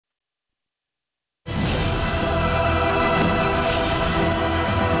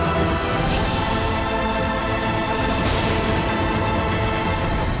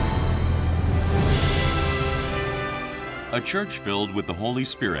A church filled with the Holy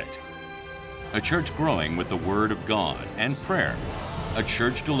Spirit. A church growing with the Word of God and prayer. A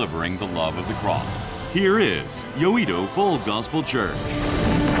church delivering the love of the cross. Here is Yoido Full Gospel Church.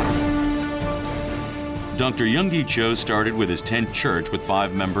 Dr. Young-gi Cho started with his tent church with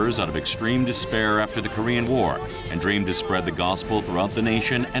 5 members out of extreme despair after the Korean War and dreamed to spread the gospel throughout the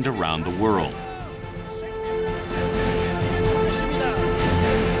nation and around the world.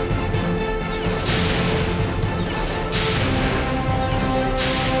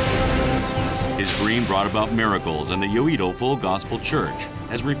 His dream brought about miracles, and the Yoido Full Gospel Church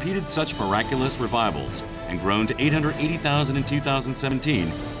has repeated such miraculous revivals and grown to 880,000 in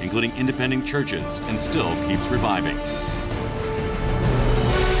 2017, including independent churches, and still keeps reviving.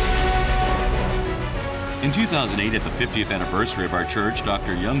 In 2008, at the 50th anniversary of our church,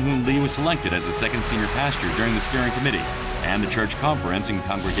 Dr. Young-hoon Lee was selected as the second senior pastor during the steering committee and the church conference and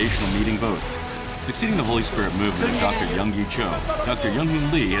congregational meeting votes. Succeeding the Holy Spirit movement of Dr. Young-gi Cho, Dr.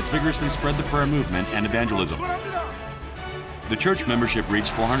 Young-hoon Lee has vigorously spread the prayer movement and evangelism. The church membership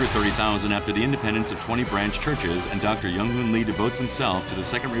reached 430,000 after the independence of 20 branch churches, and Dr. Young-hoon Lee devotes himself to the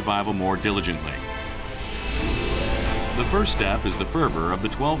second revival more diligently. The first step is the fervor of the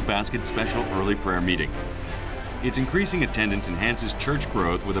 12-basket special early prayer meeting. Its increasing attendance enhances church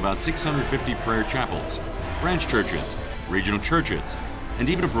growth with about 650 prayer chapels, branch churches, regional churches, and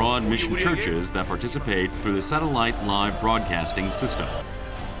even abroad mission churches that participate through the satellite live broadcasting system.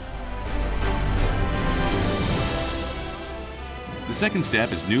 The second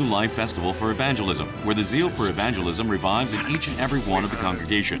step is New Life Festival for Evangelism, where the zeal for evangelism revives in each and every one of the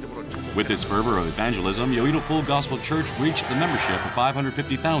congregation. With this fervor of evangelism, Yoido Full Gospel Church reached the membership of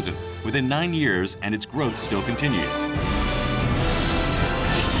 550,000 within 9 years, and its growth still continues.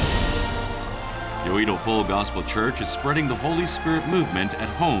 Yoido Full Gospel Church is spreading the Holy Spirit movement at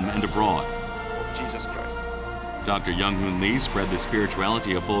home and abroad. Jesus Christ. Dr. Young-hoon Lee spread the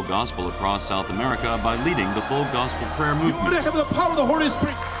spirituality of full gospel across South America by leading the full gospel prayer movement. Have the power of the Holy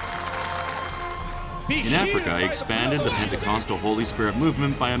Spirit. In Africa, he expanded the Pentecostal Holy Spirit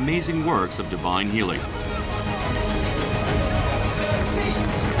movement by amazing works of divine healing.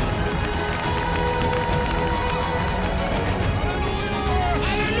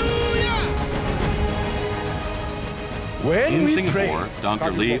 In Singapore,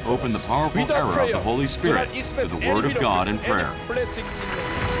 Dr. Lee opened the powerful era of the Holy Spirit with the Word of God and prayer.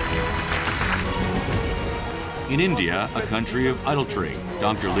 In India, a country of idolatry,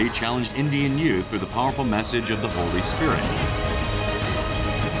 Dr. Lee challenged Indian youth through the powerful message of the Holy Spirit.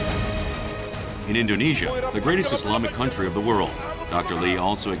 In Indonesia, the greatest Islamic country of the world, Dr. Lee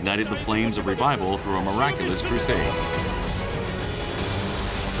also ignited the flames of revival through a miraculous crusade.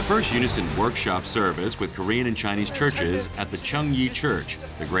 The first unison workshop service with Korean and Chinese churches at the Chungyi Church,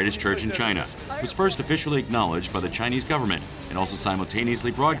 the greatest church in China, was first officially acknowledged by the Chinese government and also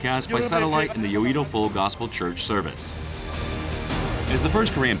simultaneously broadcast by satellite in the Yoido Full Gospel Church service. As the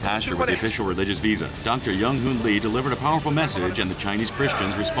first Korean pastor with the official religious visa, Dr. Young-hoon Lee delivered a powerful message, and the Chinese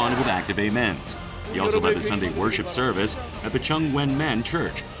Christians responded with active amens. He also led the Sunday worship service at the Chungwen-men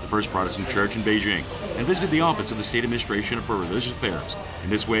Church, the first Protestant church in Beijing, and visited the office of the State Administration for Religious Affairs. In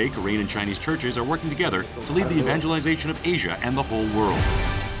this way, Korean and Chinese churches are working together to lead the evangelization of Asia and the whole world.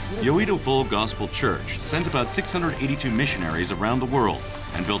 Yoido Full Gospel Church sent about 682 missionaries around the world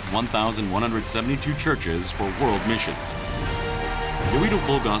and built 1,172 churches for world missions. Yoido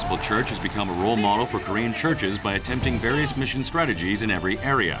Full Gospel Church has become a role model for Korean churches by attempting various mission strategies in every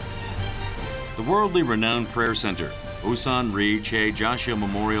area. The worldly renowned prayer center, Osan Ri Che Joshua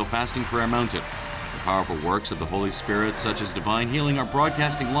Memorial Fasting Prayer Mountain. The powerful works of the Holy Spirit, such as divine healing, are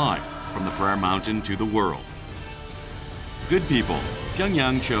broadcasting live from the prayer mountain to the world. Good People,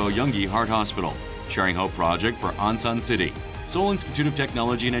 Pyongyang Cho Young-gi Heart Hospital, Sharing Hope Project for Ansan City, Seoul Institute of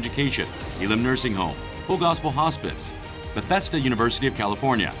Technology and Education, Elam Nursing Home, Full Gospel Hospice, Bethesda University of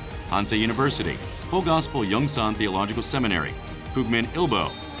California, Hansei University, Full Gospel Yongsan Theological Seminary, Kookmin Ilbo.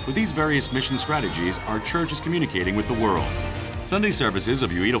 With these various mission strategies, our church is communicating with the world. Sunday services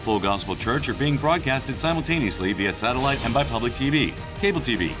of Yoido Full Gospel Church are being broadcasted simultaneously via satellite and by public TV, cable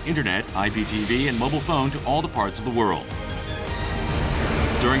TV, internet, IPTV, and mobile phone to all the parts of the world.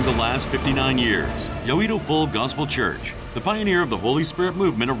 During the last 59 years, Yoido Full Gospel Church, the pioneer of the Holy Spirit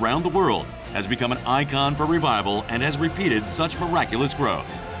movement around the world, has become an icon for revival and has repeated such miraculous growth.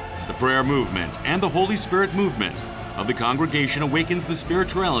 The prayer movement and the Holy Spirit movement of the congregation awakens the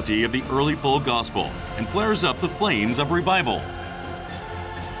spirituality of the early full gospel and flares up the flames of revival.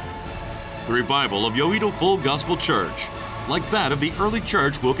 The revival of Yoido Full Gospel Church, like that of the early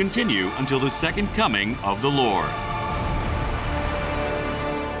church, will continue until the second coming of the Lord.